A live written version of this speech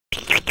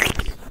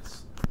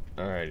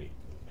Alrighty.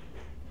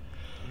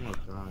 Oh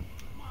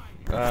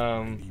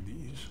god.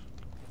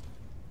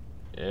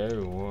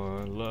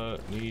 Everyone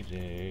needs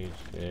AIDS.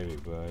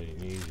 Everybody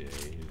needs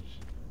AIDS.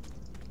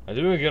 I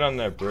think we get on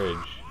that bridge.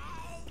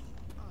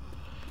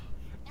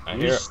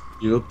 You're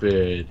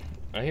stupid.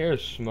 I hear a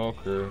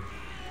smoker.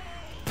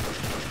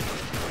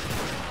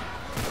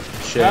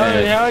 Shit.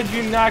 How did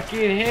you not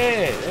get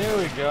hit? There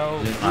we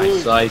go. In my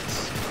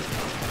sights.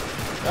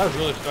 That was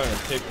really starting to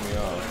tick me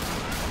off.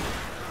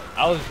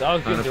 I was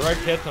getting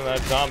direct hits on that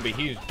zombie.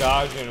 He's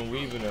dodging and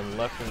weaving him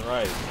left and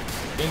right.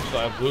 Instantly,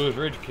 I blew his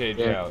ribcage cage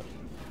out.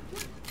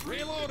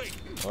 Reloading.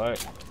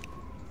 What?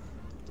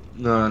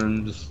 No,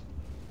 I'm just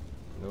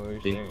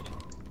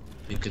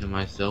Thinking to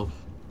myself.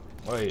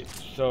 Wait,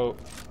 so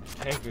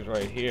tank is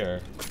right here.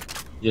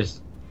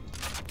 Yes.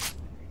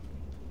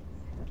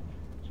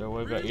 Is there a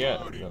way back?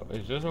 Yeah. No.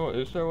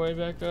 Is there a way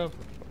back up?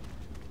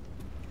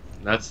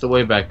 That's the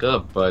way back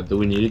up, but do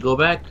we need to go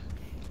back?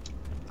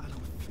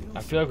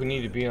 I feel like we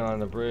need to be on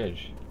the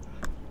bridge.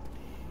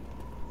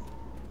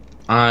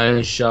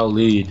 I shall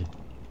lead.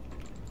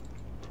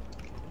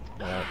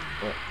 I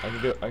can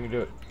do it. I can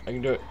do it. I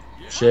can do it.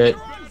 Shit.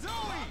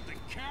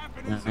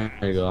 There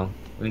you go.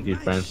 Thank you,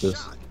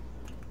 Francis.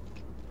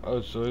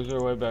 Oh, so is there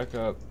a way back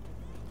up?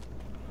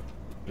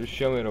 Just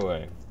show me the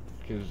way,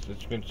 because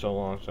it's been so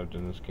long since I've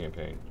done this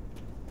campaign.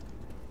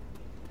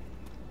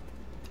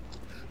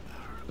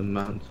 The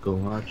mountains go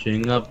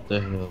marching up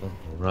the hill.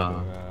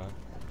 Hurrah.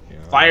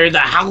 Yeah. Fire the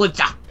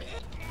howitzer!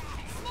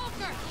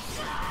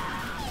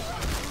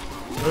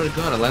 Oh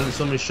god, I landed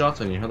so many shots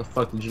on you. How the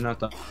fuck did you not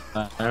die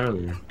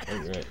earlier?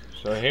 Okay,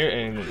 so here.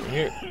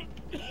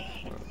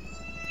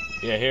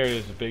 Yeah, here it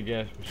is, a big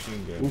ass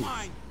machine gun. Ooh,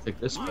 take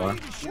this spot.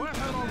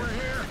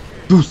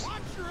 Deuce!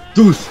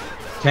 Deuce!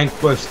 Tank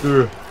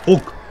buster!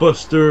 Hulk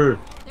buster!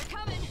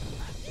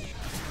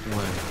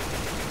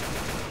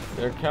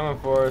 They're coming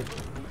for us.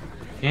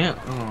 Can't.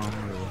 Oh.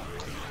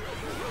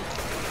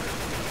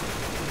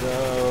 Go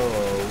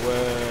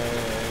away.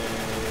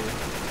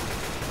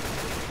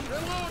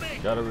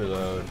 Gotta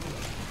reload.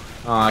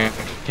 Oh, I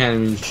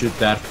can't even shoot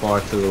that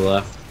far to the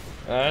left.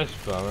 That's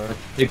a bummer.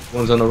 Big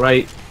one's on the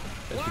right.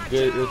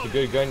 That's a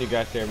good gun you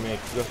got there, Mick.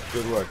 That's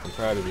good work. I'm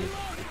proud of you.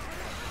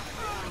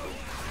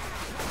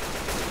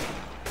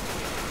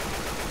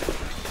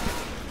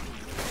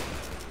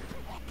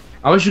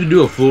 I wish you could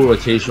do a full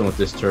rotation with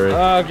this turret.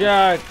 Oh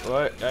god!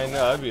 What? I know,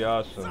 that'd be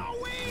awesome.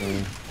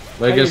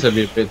 But I guess that'd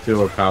be a bit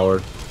too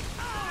overpowered.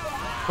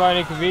 Quite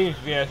inconvenience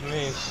if you ask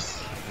me.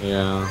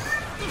 Yeah.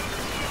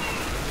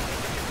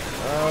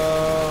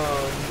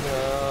 Oh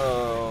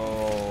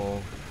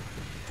no.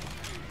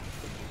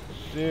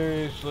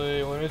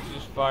 Seriously, when is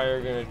this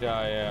fire gonna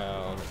die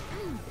out?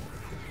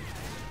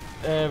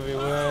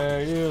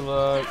 Everywhere you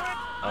look.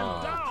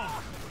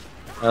 Oh.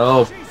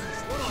 Oh.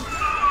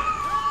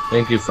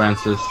 Thank you,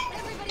 Francis.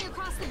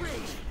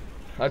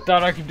 I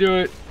thought I could do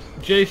it.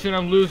 Jason,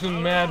 I'm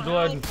losing mad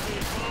blood.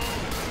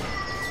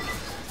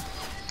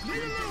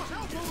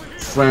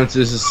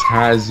 Francis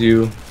has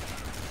you.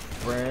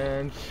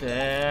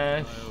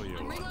 Francis.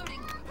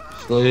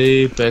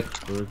 Sleep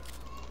expert.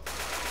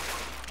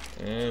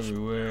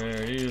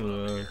 Everywhere you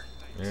look.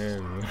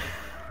 Everywhere.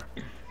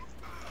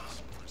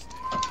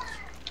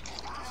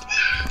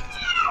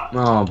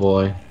 Oh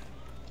boy.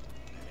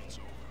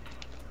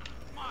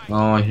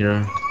 Oh, I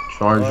hear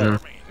Charger.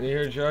 What? You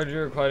hear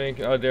Charger?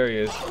 Oh, there he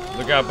is.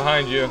 Look out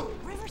behind you.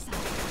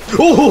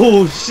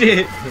 Oh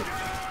shit!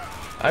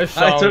 I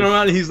turn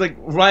around and he's like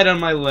right on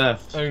my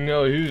left. I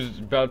know, he was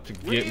about to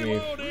get me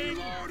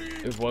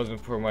if it wasn't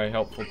for my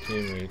helpful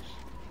teammates.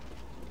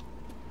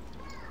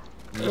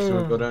 You just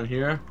wanna go down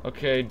here?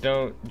 Okay,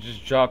 don't.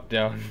 Just drop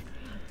down.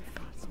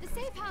 The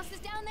safe house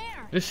is down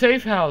there. The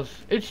safe house.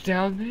 It's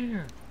down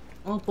there.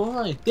 Oh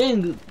boy.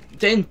 Thank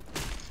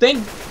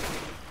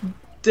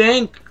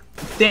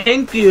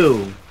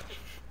you.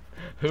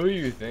 Who are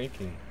you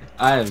thinking?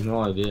 I have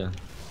no idea.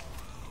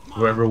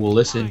 Whoever will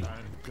listen.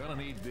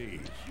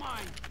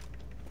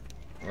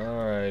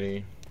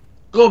 Alrighty.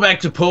 Go back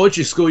to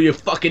poetry school, you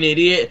fucking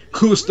idiot.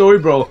 Cool story,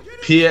 bro.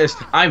 P.S.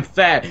 I'm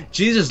fat.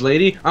 Jesus,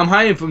 lady. I'm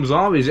hiding from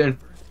zombies, and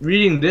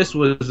reading this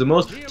was the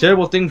most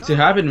terrible thing to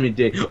happen to me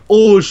today.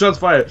 Oh, shots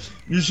fired.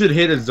 You should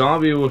hit a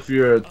zombie with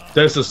your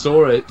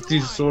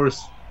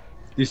thesaurus.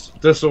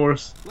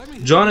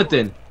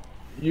 Jonathan,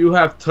 you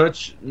have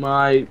touched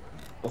my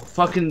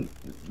fucking.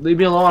 Leave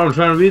me alone. I'm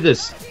trying to read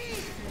this.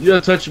 You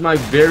have touched my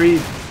very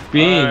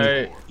being.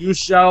 Right. You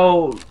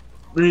shall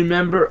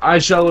remember. I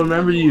shall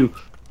remember you.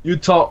 You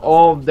taught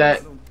all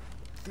that.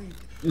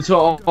 You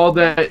taught all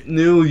that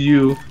knew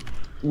you.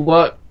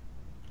 What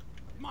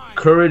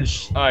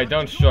courage. Alright,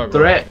 don't struggle.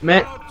 Threat,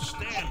 man.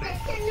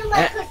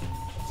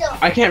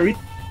 I can't read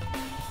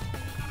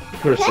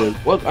cursive.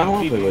 What? I don't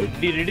want to play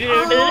with it.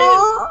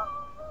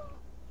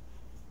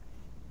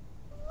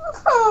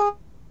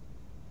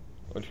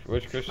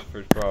 What's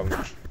Christopher's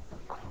problem?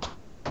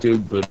 Oh, is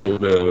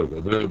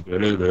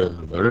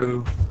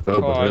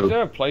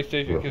that a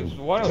PlayStation? Because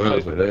why don't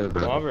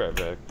PlayStation? I'll be right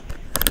back.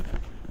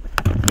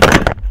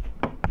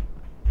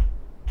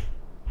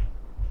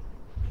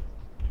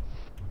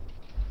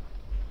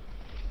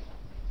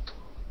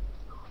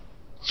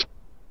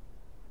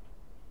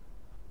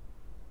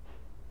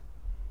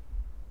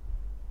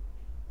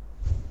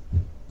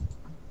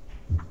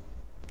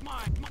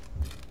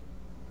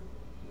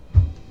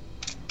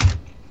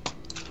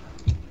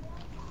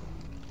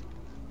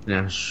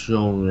 Now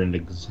show an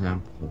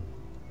example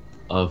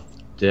of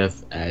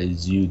death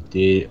as you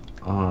did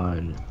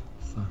on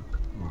fuck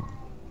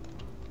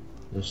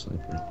the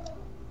sniper.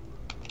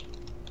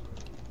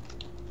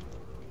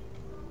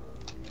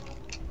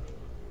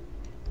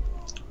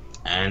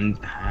 And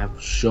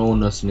have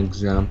shown us an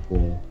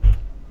example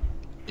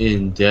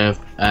in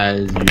death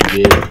as you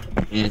did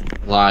in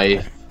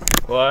life.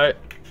 What?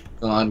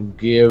 God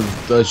give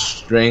the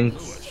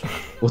strength.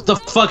 What the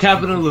fuck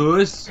happened to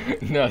Lewis?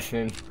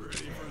 Nothing.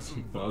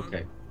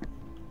 Okay.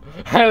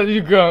 How did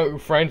you go,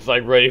 French?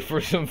 Like ready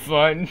for some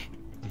fun?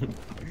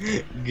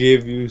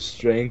 Give you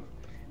strength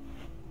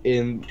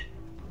in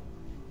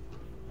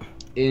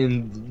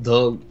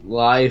the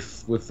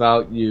life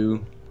without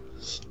you,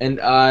 and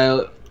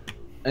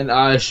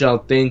I shall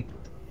think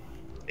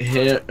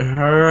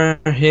her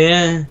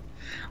here.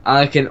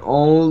 I can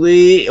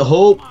only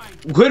hope.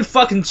 Quit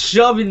fucking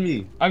shoving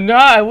me. I'm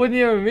not. It wasn't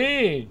even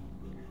me.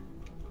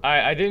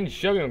 I didn't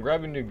shove you. I'm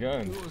grabbing your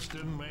gun. Lewis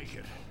didn't make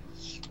it.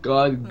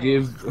 God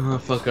give. Oh,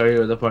 fuck, I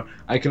hear that part.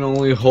 I can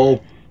only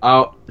hope.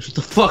 Out. Shut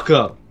the fuck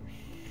up.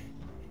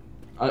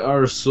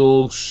 Our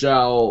souls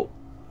shall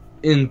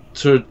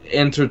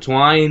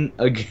intertwine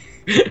again.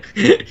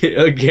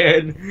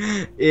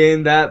 Again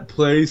in that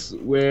place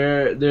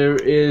where there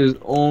is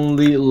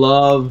only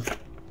love,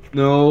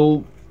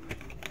 no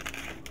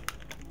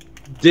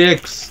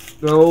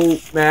dicks, no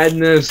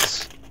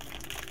madness,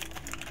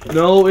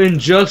 no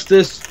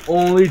injustice,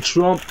 only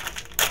Trump,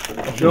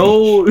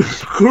 no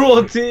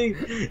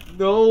cruelty,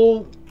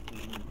 no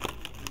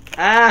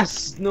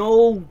ass,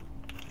 no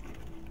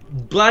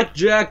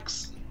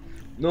blackjacks,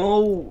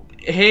 no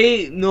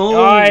hate, no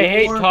Oh, I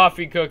hate war.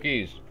 toffee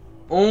cookies.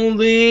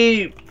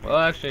 Only Well,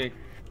 actually,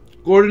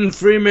 Gordon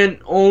Freeman,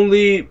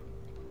 only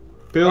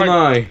Bill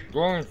Nye.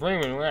 Gordon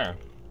Freeman, where?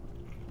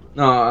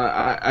 No,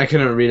 I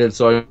couldn't read it,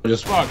 so I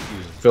just Fuck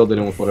you. filled it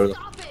in with whatever.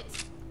 Stop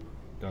it!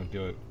 Don't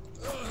do it.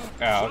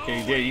 Oh, okay,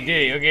 you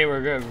did it. Okay,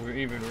 we're good. We're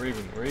even.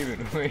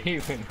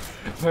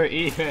 We're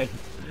even.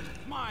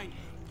 Mine.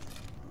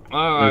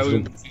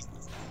 Alright.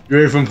 You're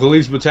here from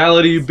police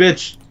brutality, you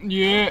bitch.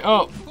 Yeah,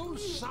 oh.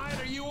 Whose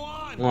side are you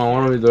on? Well, why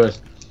don't we do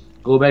this?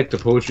 Go back to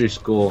poetry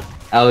school.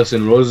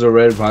 Allison, roses are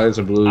red, violets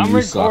are blue. I'm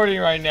you suck. recording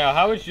right now.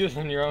 How is this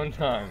on your own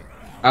time?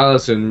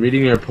 Allison,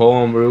 reading your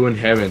poem ruined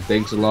heaven.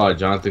 Thanks a lot,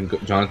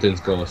 Jonathan's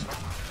ghost.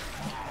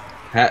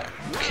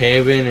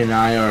 Kevin and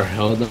I are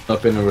held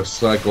up in a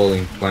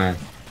recycling plant.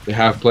 We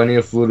have plenty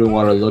of food and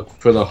water. Look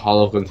for the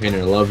hollow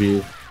container. Love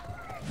you.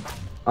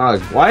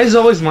 Why is it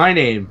always my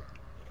name?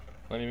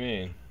 What do you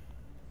mean?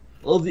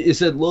 Love you. It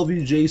said love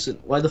you, Jason.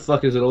 Why the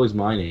fuck is it always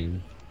my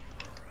name?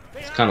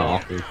 It's kind of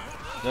awkward.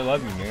 They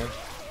love you, man.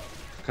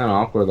 Kind of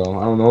awkward though.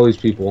 I don't know these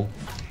people.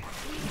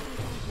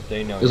 But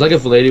they know. It's like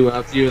if a lady went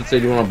up to you and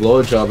said you want to blow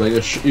a job, like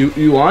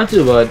you want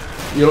to, but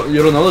you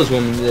don't know this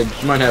woman. Like,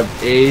 she might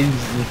have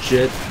AIDS and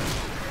shit.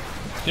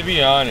 To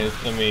be honest,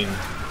 I mean,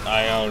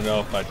 I don't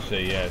know if I'd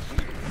say yes.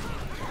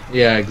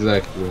 Yeah,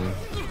 exactly.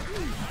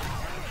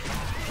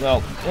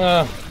 Well,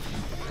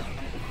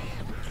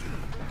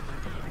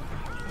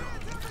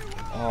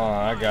 oh,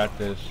 I got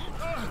this.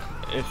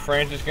 Is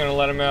Francis gonna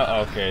let him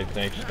out? Okay,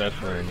 thanks. That's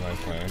ruined my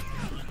plan.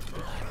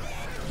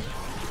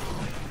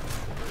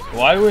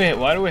 Why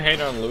do we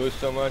hate on Lewis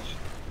so much?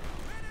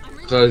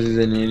 Because he's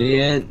an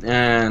idiot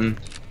and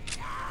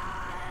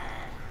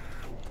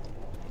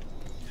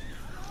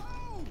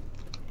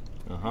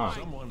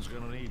Someone's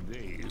gonna need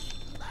these.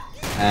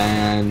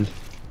 and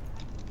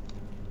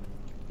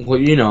well,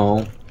 you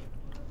know,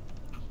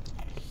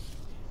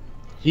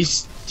 he's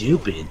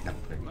stupid.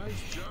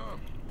 Nice job.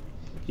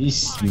 He's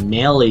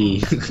smelly.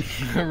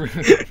 Someone's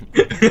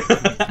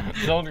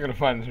gonna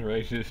find this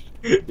racist.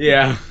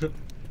 Yeah.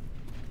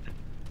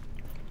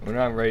 We're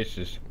not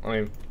racist. I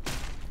mean,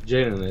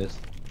 Jaden is.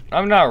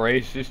 I'm not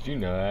racist. You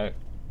know that.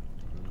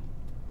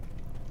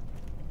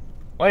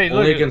 Wait,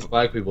 Only look. against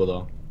black people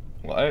though.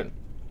 What?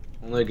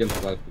 Only against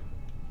black people.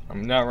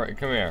 I'm not right.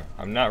 Come here.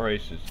 I'm not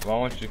racist. Well, I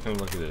want you to come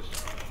look at this.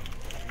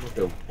 Look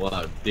at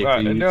what dick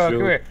Right, you no, chew.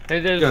 come here.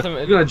 There's You're some.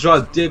 gonna draw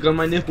a dick on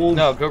my nipples?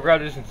 No, go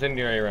grab this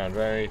incendiary round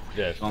right at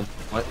the desk.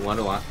 What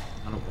do I?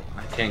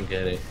 I can't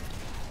get it.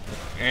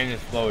 And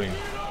it's floating.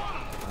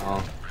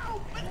 Oh.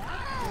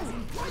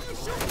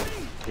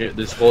 Here,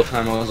 this whole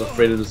time I was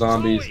afraid of the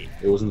zombies.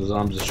 It wasn't the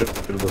zombies I should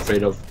have been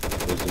afraid of.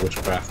 It was the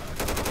witchcraft.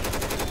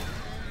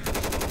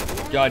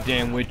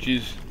 Goddamn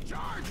witches.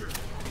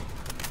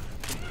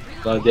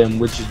 Goddamn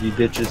witches be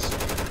bitches.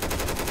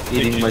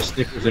 Eating Bitches. my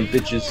Snickers and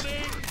bitches.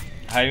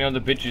 How do you know the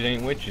bitches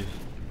ain't witches?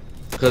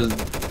 Because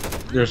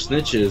they're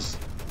snitches.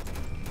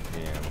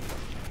 Yeah.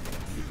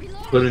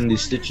 Put in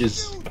these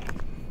stitches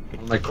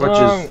on my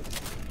crutches.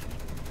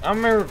 I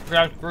remember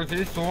Craft Birthday.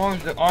 This belongs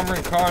to the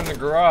armored car in the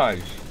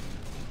garage.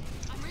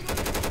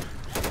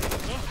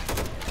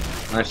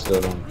 I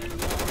still don't.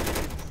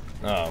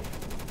 Oh.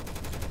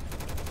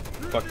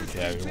 Fuck the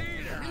casual.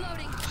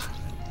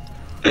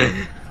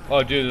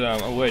 Oh, dude,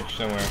 a witch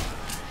somewhere.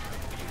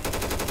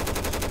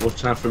 Well,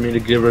 time for me to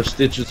give her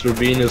stitches for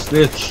being a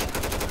snitch.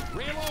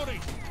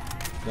 Reloading.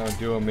 Don't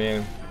do it,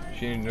 man.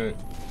 She didn't do it.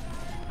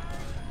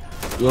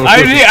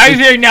 I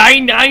hear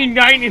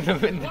 999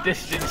 in the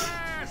distance.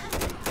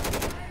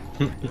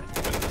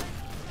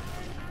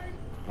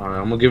 Alright,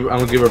 I'm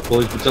gonna give her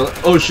police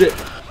brutality. Oh shit!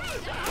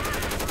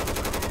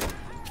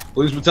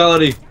 Police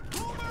brutality.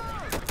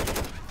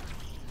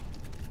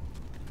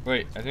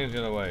 Wait, I think it's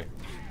the other way.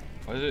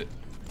 What is it?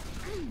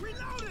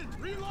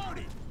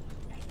 Reloading.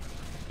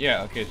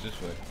 Yeah, okay, it's this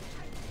way.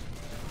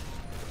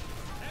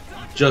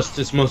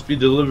 Justice must be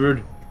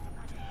delivered.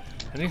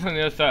 I think it's on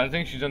the other side. I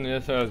think she's on the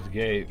other side of the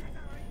gate.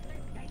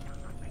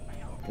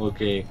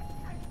 Okay.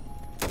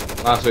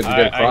 Last way to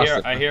get across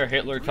it. I hear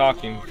Hitler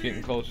talking. He's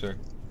getting closer.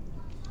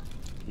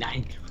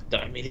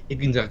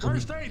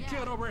 First aid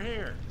kit over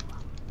here.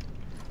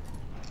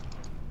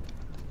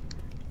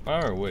 If I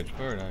were a witch,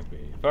 where would I be?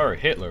 If I were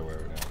Hitler, where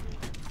would I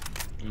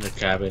be? In the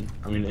cabin.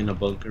 I mean, in a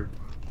bunker.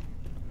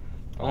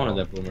 I wanted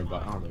that boomer,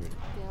 but oh, there we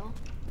go.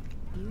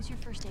 Bill, use your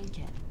first aid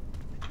kit.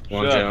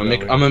 One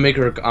second, I'm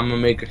gonna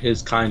make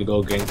his kind go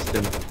against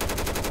him.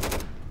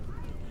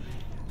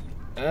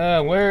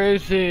 Where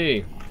is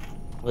he?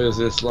 What is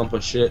this lump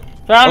of shit?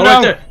 Found oh, him!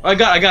 right there!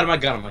 I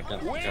got him.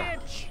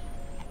 Witch.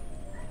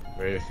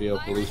 Ready to feel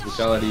police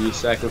brutality, you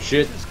sack of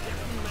shit.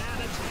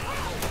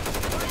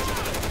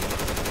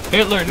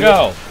 Hitler,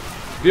 no!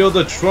 Feel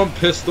the Trump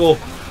pistol.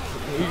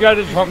 You got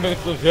the Trump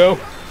pistol too?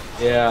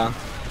 Yeah.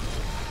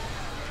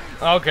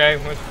 Okay,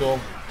 that's cool.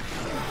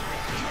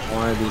 I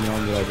want to be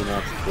known that I do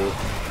not support.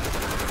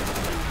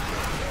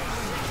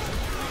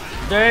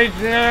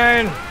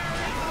 Jason!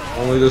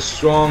 Only the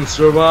strong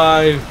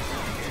survive.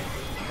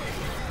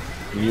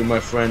 You, my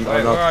friend, are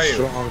Wait, where not are you?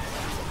 strong.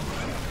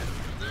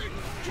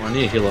 Oh, I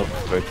need to heal up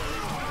quick.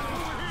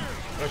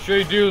 I'm sure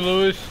you do,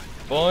 Lewis.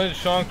 Only the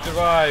strong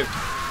survive.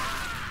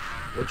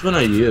 Which one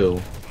are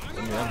you?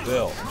 I mean, I'm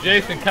Bill.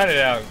 Jason, cut it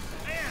out.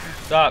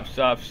 Stop.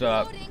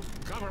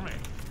 Cover me.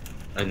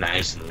 A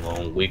nice and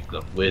long week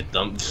with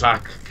them.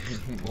 Fuck.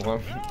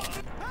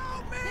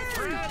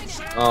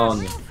 Oh,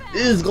 no.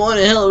 This is going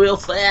to hell real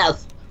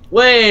fast.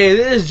 Wait,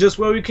 this is just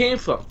where we came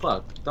from.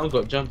 Fuck.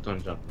 Don't jump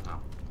now.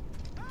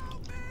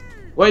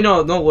 Wait,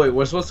 no, wait.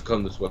 We're supposed to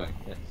come this way.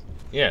 Yes.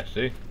 Yeah,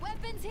 see?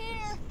 Weapons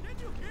here.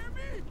 Did you hear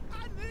me?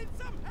 I need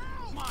some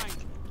help.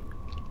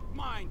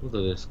 Mine. Look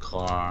at this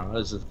car.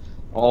 This is...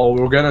 Oh,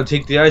 we're gonna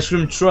take the ice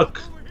cream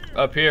truck.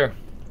 Up here.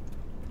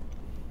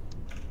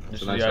 That's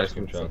This a is nice the ice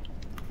cream truck.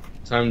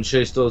 Time to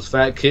chase those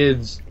fat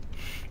kids.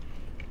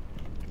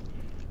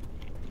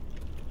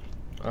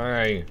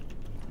 Alright.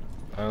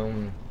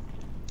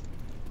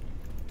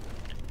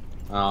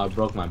 I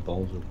broke my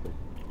bones real quick.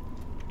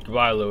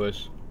 Goodbye,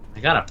 Lewis. I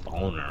got a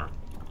boner.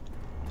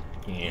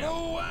 Yeah,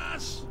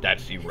 Lewis.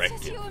 that's It's just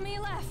erected. you and me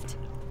left. Is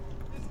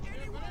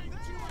anyone there?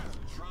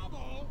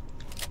 Trouble.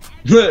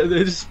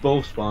 They just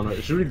both spawn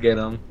right. Should we get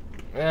them?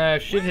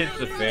 Shit hits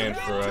the fan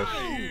for us.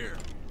 Here.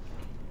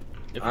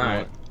 If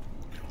Alright.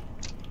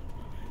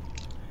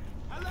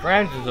 not.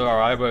 Francis is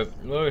alright, but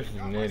Lewis is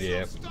an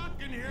idiot.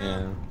 Stuck in here.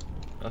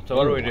 Yeah. So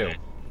what do we do?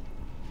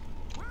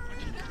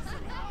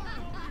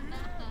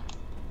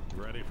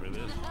 Ready for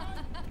this?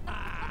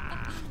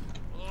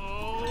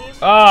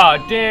 Ah,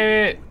 damn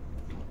it!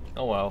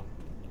 Oh well.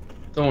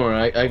 Don't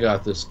worry, I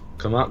got this.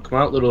 Come out,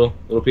 little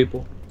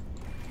people.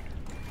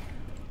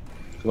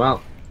 Come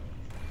out.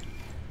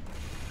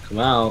 Come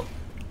out.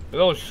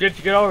 Little shit,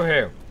 you get over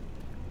here.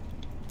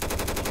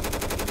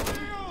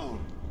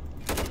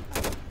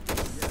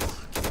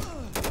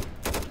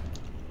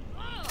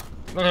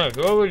 What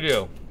do we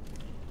do?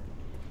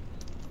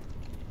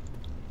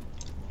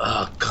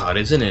 Oh God,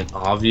 isn't it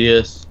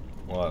obvious?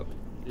 What?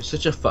 You're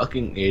such a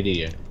fucking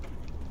idiot.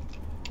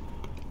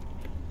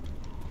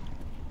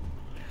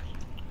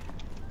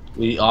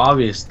 We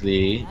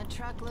obviously. That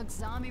truck looks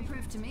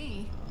zombie-proof to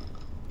me.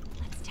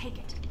 Let's take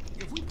it.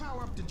 If we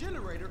power up the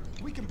generator,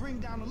 we can bring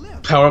down the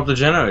lift. Power up the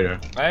generator.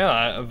 I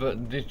know,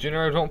 but these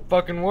generators don't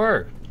fucking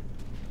work.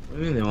 What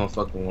do you mean they won't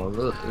fucking work?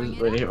 Look, Powering it's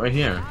it right up. here, right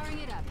here. Powering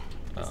it up.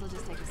 This'll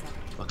just take a second.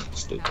 Fucking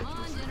stupid. Come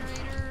on,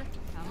 generator.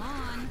 Come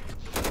on.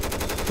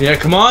 Yeah,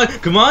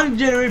 come on,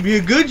 generator. Be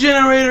a good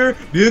generator.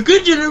 Be a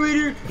good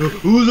generator.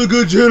 Who's a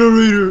good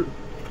generator?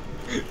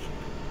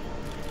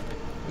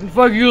 What the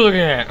fuck are you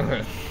looking at?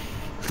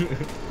 Here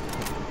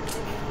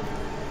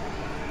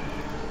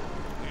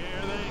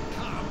they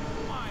come.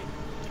 Mine.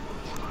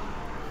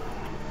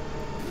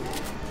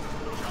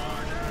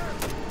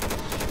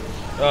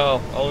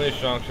 Oh, only a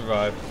strong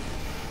survive.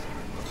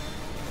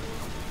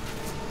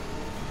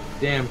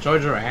 Damn,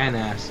 Charger and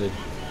acid.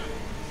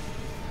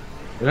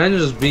 Imagine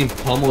just being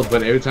pummeled,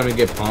 but every time you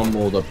get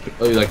pummeled,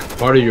 like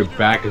part of your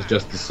back is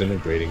just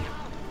disintegrating.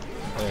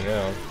 I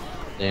know.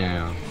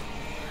 Damn.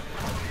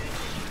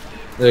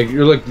 Like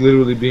you're like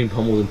literally being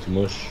pummeled into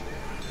mush.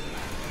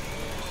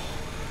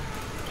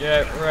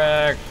 Get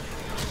wrecked.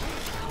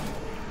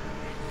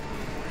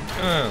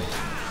 Watch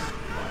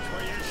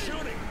where you're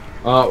shooting.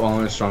 Oh, well,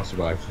 only strong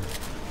survive.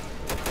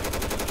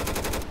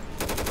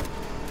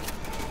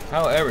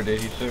 However, did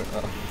he shoot?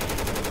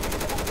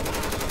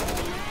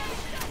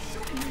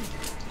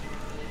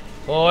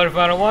 Well, what if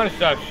I don't want to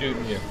stop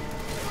shooting you?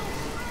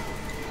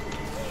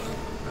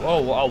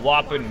 Whoa, a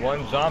whopping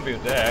one zombie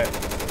with that.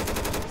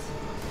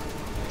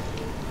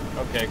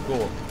 Okay,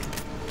 cool.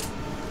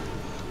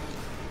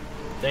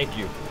 Thank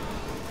you.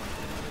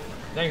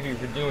 Thank you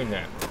for doing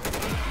that.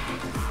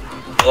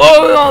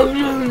 Oh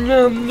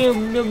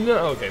no.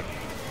 Okay.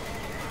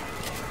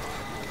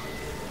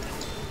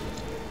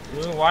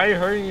 Dude, why are you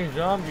hurting your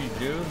zombie,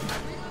 dude?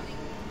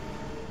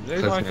 They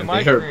just want some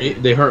ice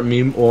cream. They hurt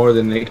me more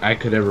than I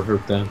could ever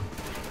hurt them.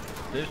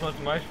 They just want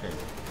some ice cream.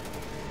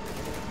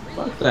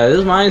 Fuck that, this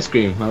is my ice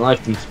cream. My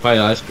life can supply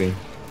ice cream.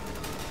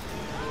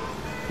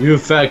 You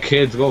fat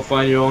kids, go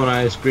find your own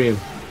ice cream.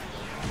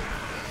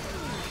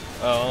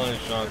 Oh, only the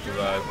strong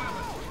survive.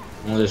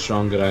 Only the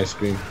strong get ice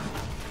cream.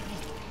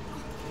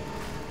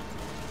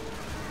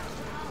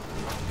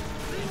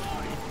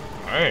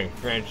 Alright,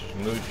 Francis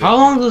moved. How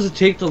long does it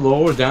take to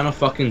lower down a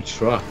fucking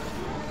truck?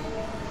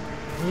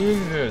 What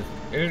is this?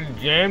 Is it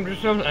jammed or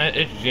something?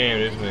 It's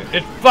jammed, isn't it?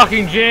 It's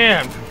fucking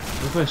jammed!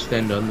 What if I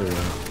stand under it?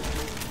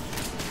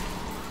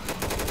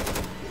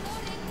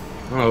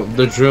 Oh,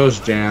 the drill's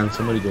jammed.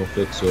 Somebody go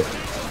fix it.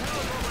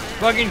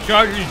 Fucking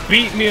Chargers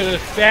beat me with a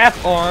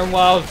staff arm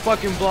while I was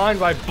fucking blind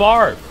by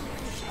barf.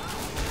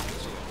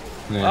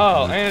 Yeah,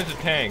 Oh, yeah. and it's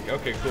a tank.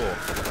 Okay, cool.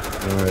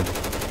 Alright.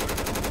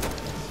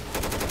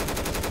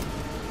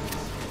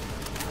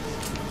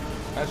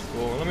 That's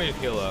cool. Let me just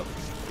heal up.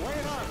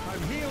 Wait up,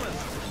 I'm healing.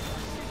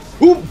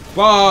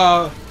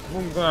 Oompa!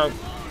 Oh god.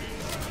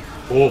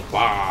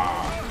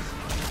 Oompa!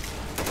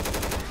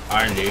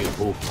 I need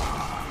Oompa.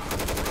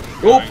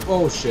 Oh,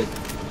 oh shit.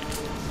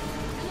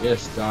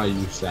 Yes, die,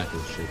 you sack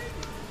of shit.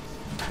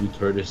 You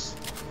tortoise.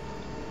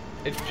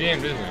 It's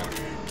jammed, isn't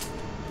it?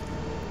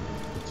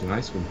 It's an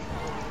ice cream.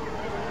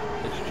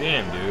 It's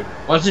jammed, dude.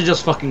 Why does it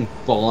just fucking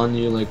fall on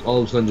you, like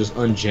all of a sudden just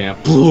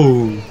unjam?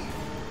 Boom!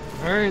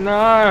 Hurry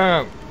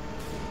up!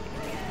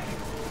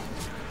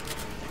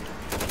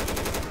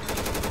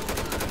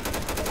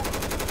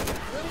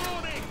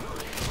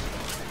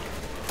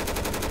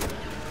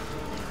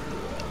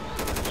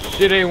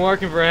 Shit ain't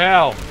working for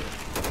hell.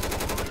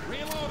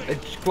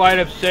 It's quite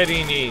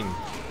upsetting.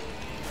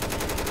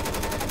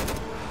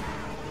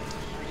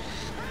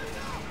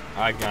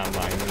 I got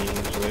my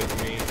means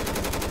with me.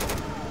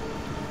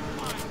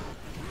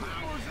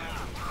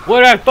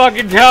 What'd I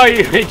fucking tell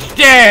you? It's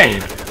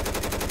dead!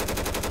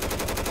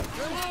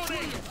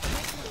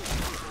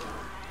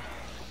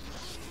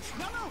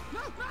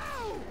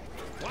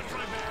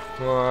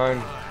 Come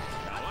on.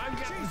 I'm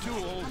getting too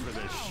old for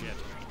this shit.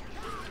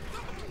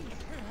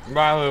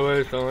 By the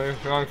way, so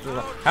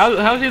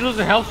how's he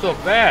losing health so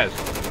fast?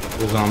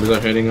 The zombies are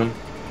hitting him.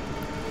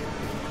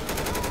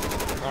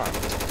 Oh.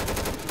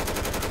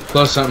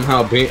 Plus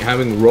somehow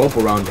having rope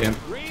around him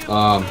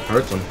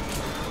hurts him.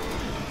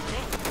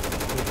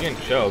 He's getting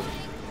choked.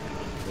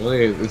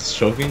 Really? It's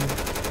choking?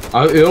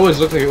 It always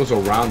looked like it was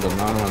around them,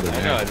 not around the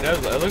I know, neck. it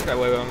does. It looks that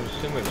way, but I'm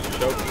assuming it's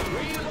choking.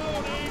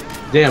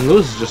 Damn,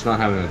 Lewis is just not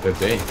having a good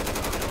day. This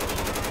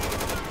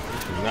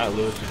is not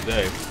Lewis's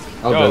day.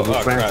 Oh, the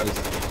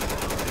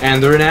Francis.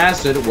 And they're in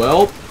acid.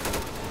 Well,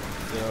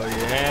 So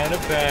you had a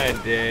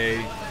bad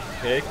day.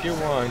 Take your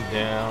one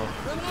down.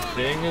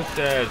 Sing a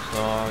sad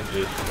song.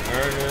 Just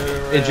turn it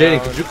around. hey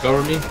Jaden, could you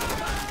cover me?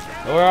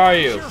 Where are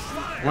you?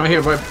 Right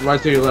here,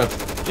 right to your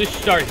left. Just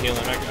start healing.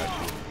 I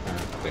got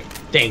you. Okay.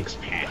 Thanks,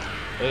 Pat.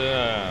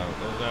 No.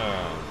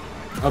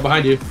 Oh,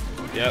 behind you.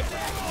 Yep.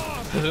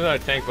 This is another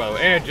tank, by the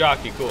way. And a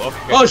jockey. Cool. Okay.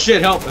 Oh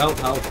shit! Help! Help!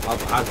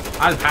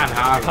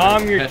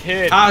 Calm your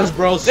kid.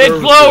 Hasbro It's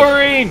services.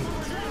 lowering!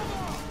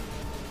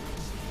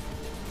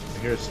 I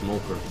hear a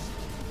smoker.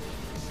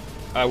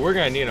 We're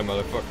gonna need a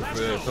motherfucker for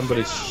this.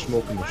 Somebody's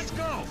smoking the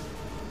street.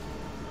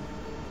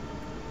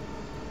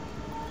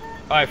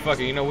 Alright, fuck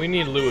it. You know, we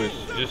need Lewis.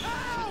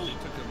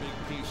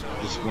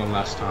 Just one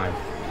last time.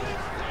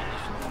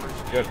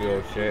 Just the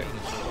old shit.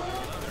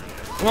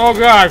 Oh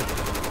god!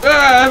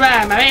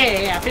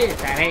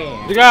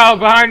 The guy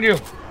behind you!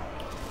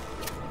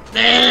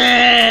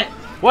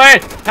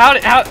 What?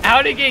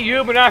 How did he get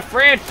you but not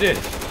Francis?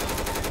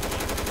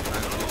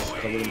 Francis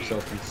covered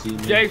himself in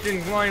semen.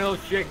 Jason, come on, you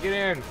little shit, get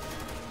in.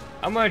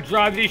 I'm gonna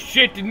drive this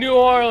shit to New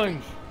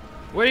Orleans.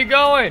 Where you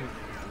going?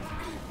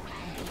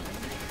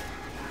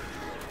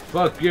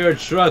 Fuck your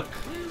truck.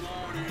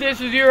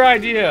 This is your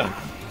idea.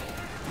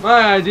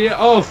 My idea.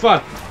 Oh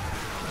fuck.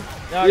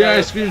 Now The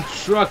ice cream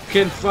truck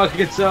can fuck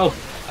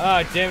itself.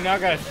 Ah, damn, now I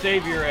gotta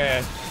save your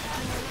ass.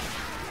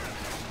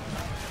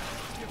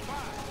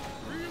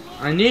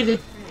 I need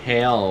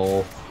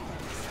help.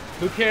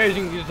 Who cares?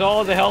 You can use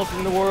all the health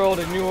in the world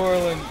in New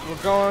Orleans. We're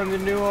going to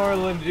New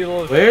Orleans, you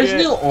little Where's shit.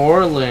 New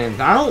Orleans?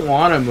 I don't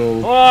want to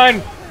move. Come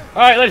on!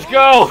 Alright, let's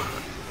go!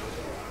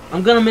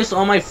 I'm gonna miss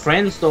all my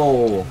friends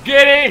though.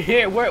 Get in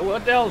here!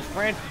 What the hell is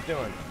Francis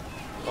doing?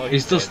 Oh,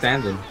 He's still dead.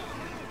 standing.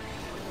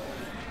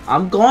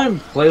 I'm going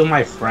to play with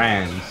my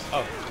friends.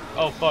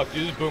 Oh fuck,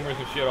 dude, there's boomers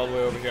and shit all the way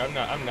over here.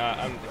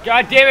 I'm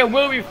God damn it,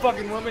 will you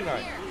fucking woman?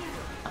 Alright.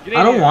 Get in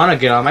I don't here. want to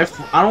get on my.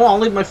 I don't want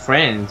to leave my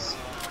friends.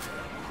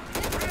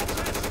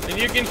 And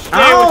you can stay with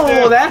Ow,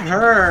 them. that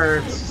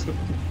hurts.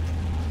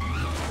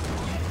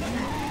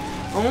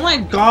 Oh my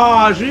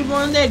gosh, we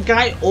run that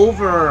guy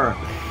over.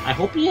 I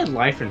hope he had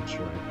life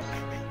insurance.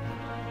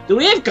 Do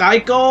we have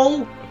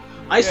Geico?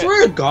 I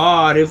swear to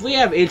God, if we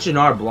have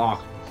H&R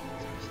Block.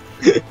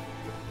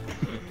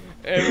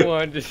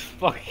 Everyone just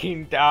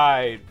fucking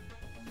died.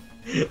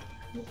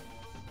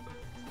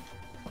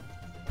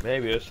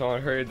 Maybe if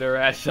someone hurried their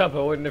ass up,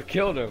 I wouldn't have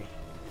killed him.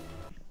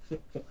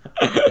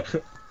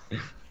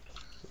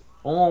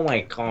 Oh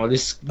my God,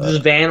 this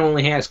van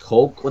only has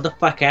Coke. What the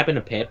fuck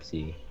happened to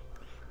Pepsi?